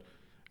 but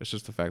it's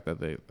just the fact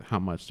that how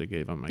much they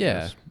gave him. I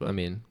guess. But, I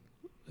mean,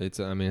 it's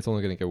only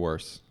going to get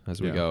worse as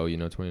we go.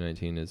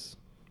 2019 is.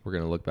 We're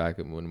going to look back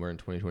when we're in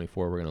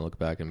 2024. We're going to look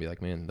back and be like,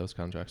 man, those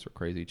contracts were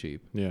crazy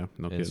cheap. Yeah,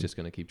 no kidding. It's just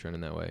going to keep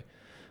trending that way.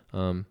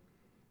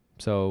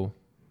 So.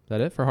 That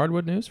it for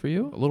hardwood news for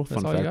you? A little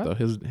fun fact though,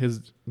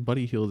 his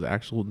Buddy Hield's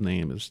actual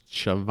name is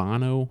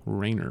Chavano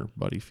Rayner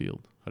Buddy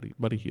Field.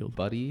 Buddy Hield.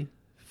 Buddy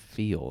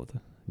Field.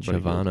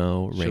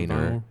 Chavano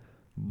Rayner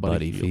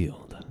Buddy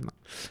Field.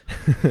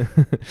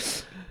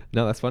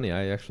 No, that's funny.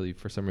 I actually,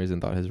 for some reason,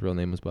 thought his real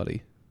name was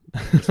Buddy.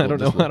 I don't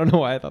know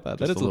why I thought that.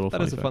 That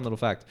is a fun little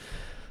fact.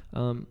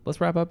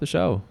 Let's wrap up the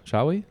show,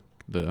 shall we?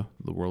 The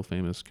world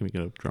famous. Can we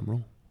get a drum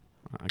roll?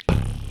 I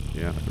can't.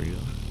 Yeah, there we go.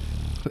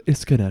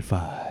 It's good at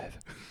 5.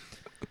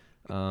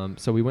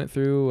 So we went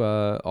through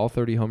all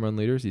 30 home run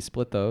leaders. You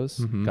split those.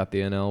 Mm-hmm. Got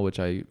the NL, which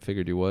I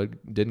figured you would.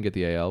 Didn't get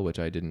the AL, which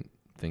I didn't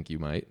think you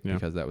might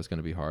because that was going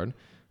to be hard.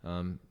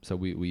 So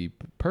we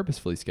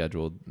purposefully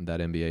scheduled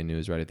that NBA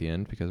news right at the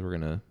end because we're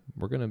gonna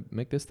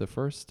make this the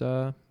first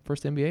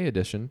NBA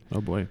edition. Oh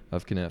boy,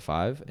 of Connect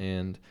 5,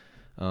 and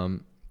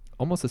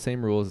almost the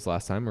same rules as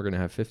last time. We're gonna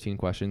have 15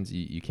 questions.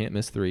 You can't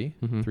miss 3.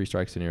 Mm-hmm. 3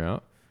 strikes and you're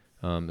out.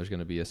 There's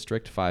gonna be a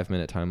strict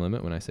 5-minute time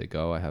limit. When I say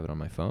go, I have it on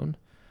my phone.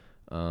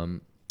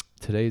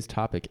 Today's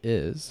topic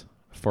is,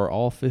 for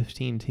all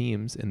 15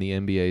 teams in the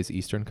NBA's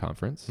Eastern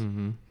Conference,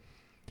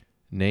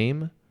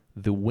 name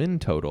the win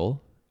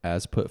total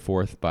as put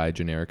forth by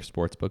generic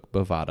sportsbook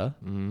Bovada,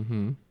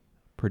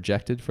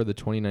 projected for the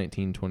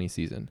 2019-20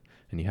 season.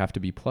 And you have to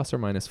be plus or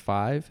minus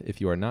 5. If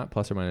you are not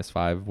plus or minus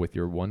 5 with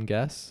your one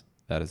guess,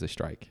 that is a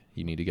strike.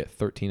 You need to get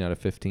 13 out of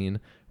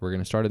 15. We're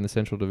going to start in the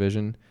Central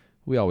Division.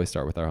 We always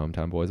start with our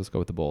hometown boys. Let's go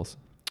with the Bulls.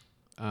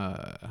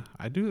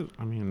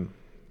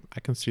 I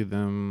can see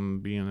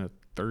them being at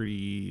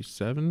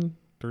 37.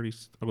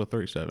 I'll go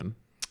 37.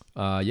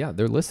 Yeah,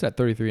 they're listed at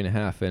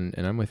 33.5, and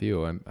I'm with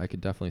you. I could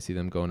definitely see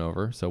them going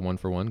over. So 1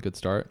 for 1, good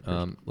start.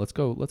 Let's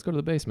go to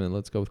the basement.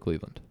 Let's go with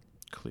Cleveland.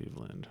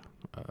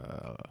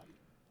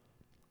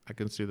 I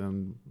can see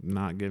them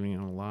not giving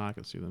them a lot. I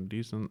can see them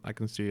decent. I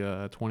can see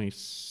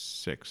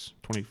 26.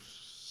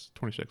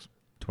 24.5.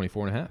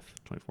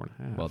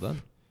 24.5. Well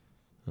done.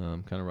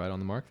 Kind of right on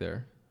the mark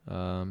there.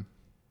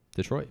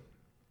 Detroit.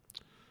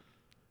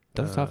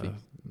 That's a toughie.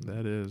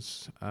 That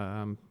is.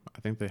 I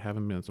think they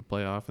haven't been to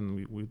playoff,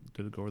 and we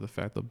did go over the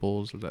fact the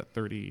Bulls was at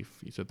 30.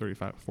 You said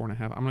 35,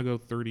 4.5. I'm gonna go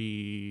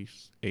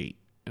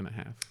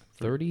 38.5.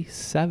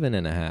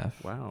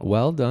 37.5. Wow.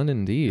 Well done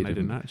indeed. I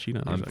did not cheat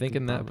on. I'm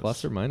thinking that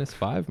plus or minus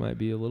 5 might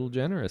be a little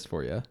generous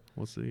for you.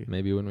 We'll see.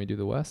 Maybe when we do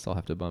the West, I'll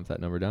have to bump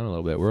that number down a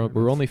little bit.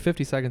 We're only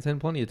 50 seconds in.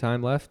 Plenty of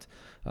time left.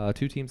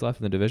 2 teams left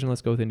in the division.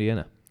 Let's go with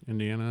Indiana.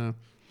 Indiana.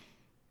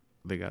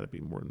 They got to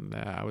be more than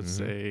that. I would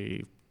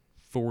say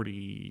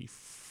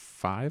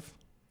 45.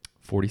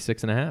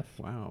 46.5.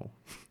 Wow.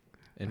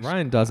 And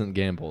Ryan doesn't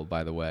gamble,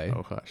 by the way.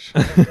 Oh, hush.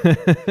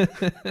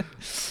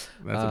 That's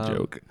a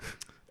joke.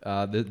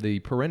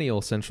 The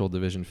perennial Central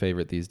Division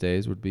favorite these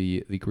days would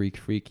be the Greek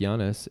freak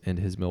Giannis and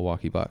his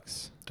Milwaukee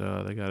Bucks.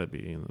 They got to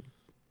be in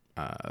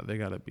they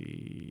got to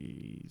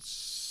be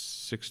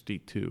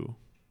 62.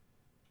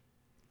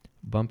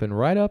 Bumping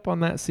right up on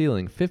that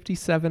ceiling,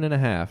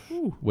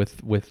 57.5.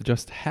 With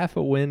just half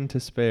a win to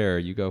spare,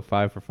 you go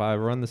 5 for 5.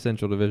 We're on the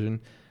Central Division.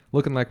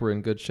 Looking like we're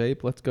in good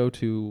shape. Let's go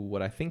to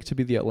what I think to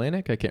be the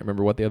Atlantic. I can't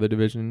remember what the other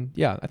division.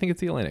 Yeah, I think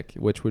it's the Atlantic,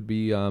 which would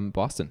be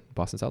Boston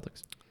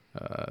Celtics.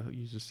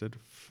 You just said,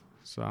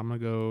 so I'm going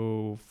to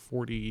go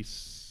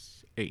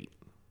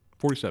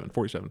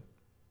 47.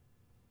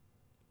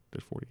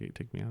 Did 48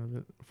 take me out of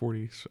it?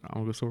 40.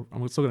 I'm still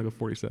going to go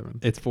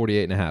 47. It's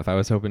 48.5. I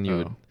was hoping you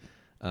would.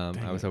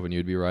 I was hoping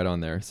you'd be right on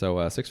there.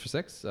 So 6 for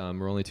 6.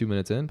 We're only 2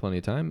 minutes in. Plenty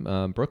of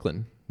time.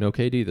 Brooklyn. No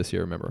KD this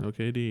year, remember? No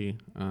KD.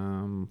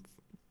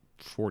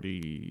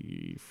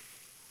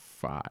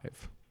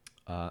 45.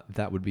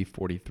 That would be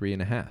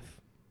 43.5.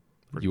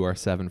 You are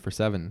 7 for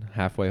 7.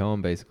 Halfway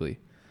home, basically.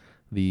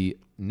 The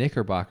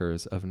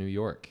Knickerbockers of New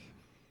York.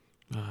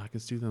 I can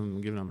see them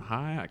giving them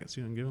high. I can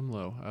see them giving them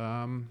low.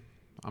 I'm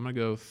going to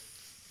go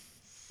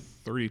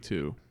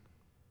 32.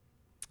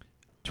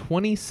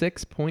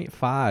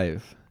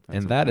 26.5.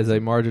 And that is a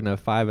margin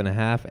of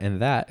 5.5.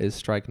 And that is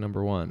strike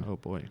number 1. Oh,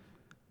 boy.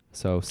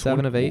 So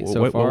 7 of 8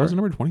 so far. What was the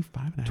number?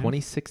 25.5?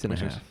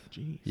 26.5.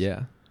 Jeez.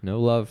 Yeah. No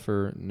love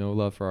for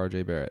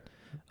RJ Barrett.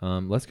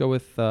 Let's go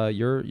with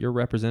your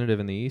representative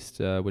in the East,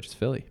 which is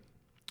Philly.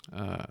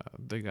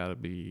 They got to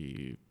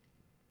be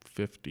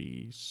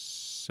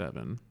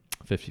 57.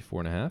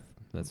 54.5.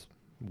 That's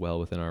well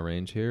within our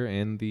range here.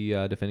 And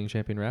the defending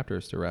champion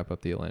Raptors to wrap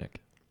up the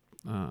Atlantic.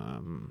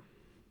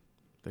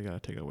 They got to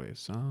take away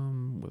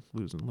some with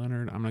losing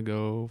Leonard. I'm going to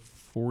go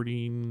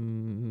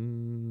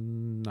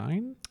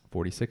 49.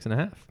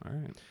 46.5. All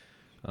right.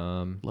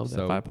 Love so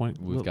that 5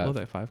 point. love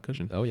that 5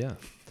 cushion. Oh, yeah.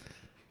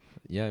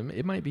 Yeah,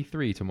 it might be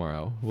 3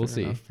 tomorrow. We'll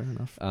see. Fair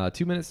enough.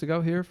 2 minutes to go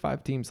here.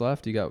 5 teams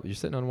left. You're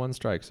sitting on 1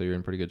 strike, so you're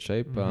in pretty good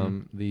shape.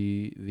 Mm-hmm.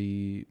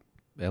 The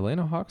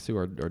Atlanta Hawks, who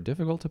are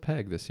difficult to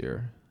peg this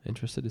year.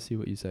 Interested to see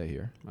what you say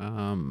here.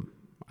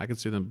 I could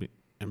see them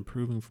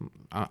improving from.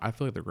 I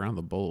feel like they're around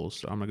the Bulls,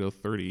 so I'm gonna go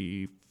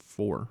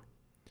 34.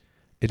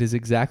 It is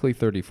exactly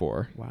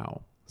 34.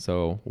 Wow.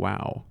 So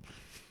Wow.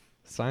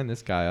 sign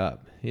this guy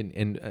up.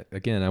 And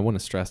again, I want to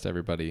stress to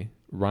everybody: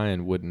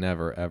 Ryan would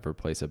never ever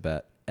place a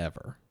bet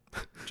ever.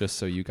 Just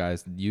so you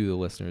the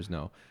listeners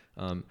know.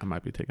 I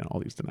might be taking all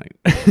these tonight.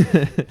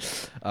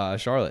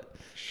 Charlotte.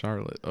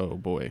 Oh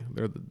boy,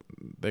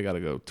 they got to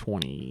go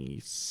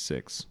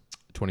 26.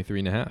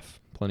 23.5.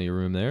 Plenty of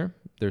room there.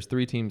 There's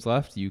 3 teams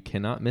left. You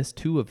cannot miss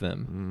 2 of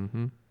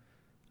them.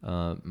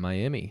 Mm-hmm.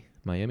 Miami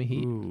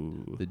Heat.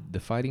 Ooh. The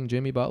Fighting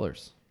Jimmy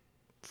Butlers.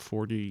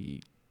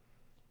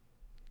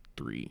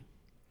 43.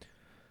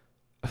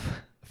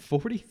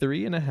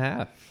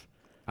 43.5.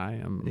 I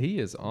am. He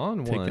is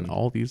on taking one.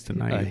 all these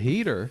tonight. A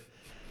heater.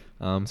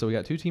 So we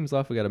got 2 teams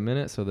left. We got a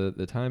minute. So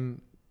the time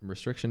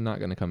restriction not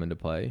going to come into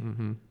play.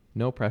 Mm-hmm.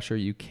 No pressure.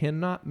 You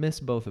cannot miss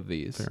both of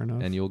these. Fair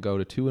enough. And you'll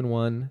go to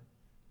 2-1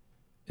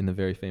 in the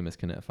very famous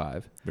Connect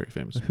 5. Very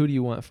famous. Who do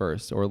you want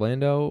first?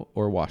 Orlando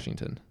or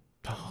Washington?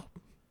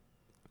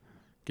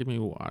 Give me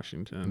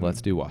Washington.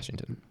 Let's do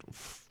Washington.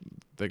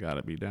 They got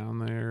to be down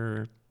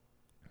there.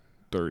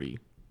 30.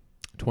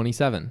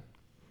 27.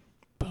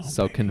 Boom,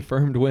 So baby.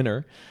 Confirmed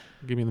winner.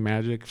 Give me the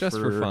Magic. Just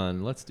for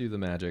fun. Let's do the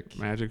Magic.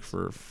 Magic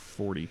for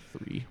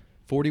 43.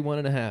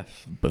 41.5.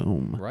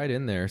 Boom. Right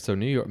in there. So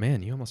New York,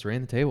 man, you almost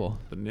ran the table.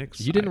 The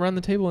Knicks. You didn't run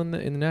the table in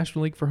the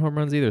National League for home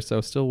runs either, so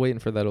still waiting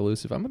for that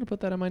elusive. I'm going to put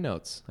that in my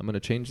notes. I'm going to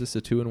change this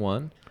to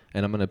 2-1,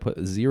 and I'm going to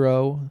put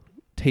 0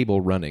 table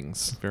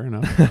runnings. Fair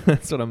enough.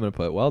 That's what I'm going to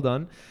put. Well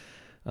done.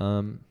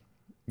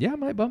 Yeah, I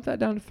might bump that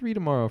down to 3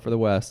 tomorrow for the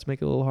West.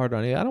 Make it a little harder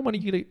on you. I don't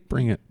want you to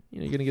Bring it.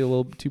 you're going to get a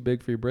little too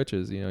big for your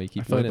britches. You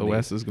keep I feel like winning the these.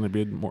 West is going to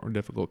be more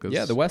difficult. Cause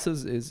Yeah, the West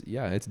is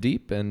it's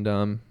deep, and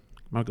I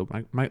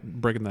might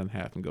break that in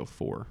half and go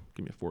 4.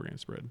 Give me a 4-game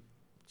spread.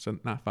 So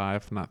not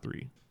 5, not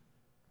 3.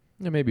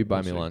 yeah, maybe buy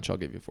We'll me see. lunch. I'll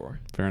give you 4.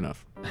 Fair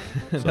enough.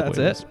 That's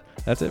Subway it.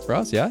 That's it for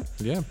us, yeah?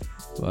 Yeah.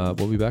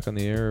 We'll be back on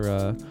the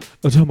air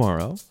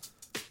tomorrow.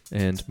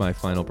 And my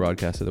final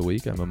broadcast of the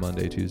week. I'm a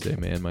Monday, Tuesday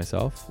man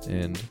myself.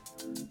 And,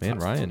 man,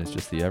 Ryan is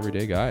just the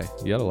everyday guy.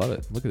 You got to love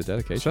it. Look at the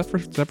dedication.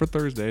 Except for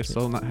Thursday.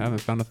 Still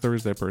haven't found a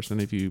Thursday person.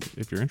 If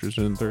you're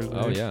interested in Thursday,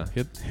 Oh, yeah.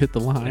 hit the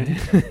line.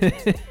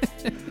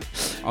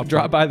 I'll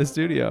drop by the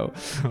studio.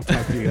 I'll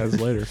talk to you guys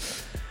later.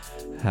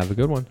 Have a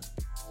good one.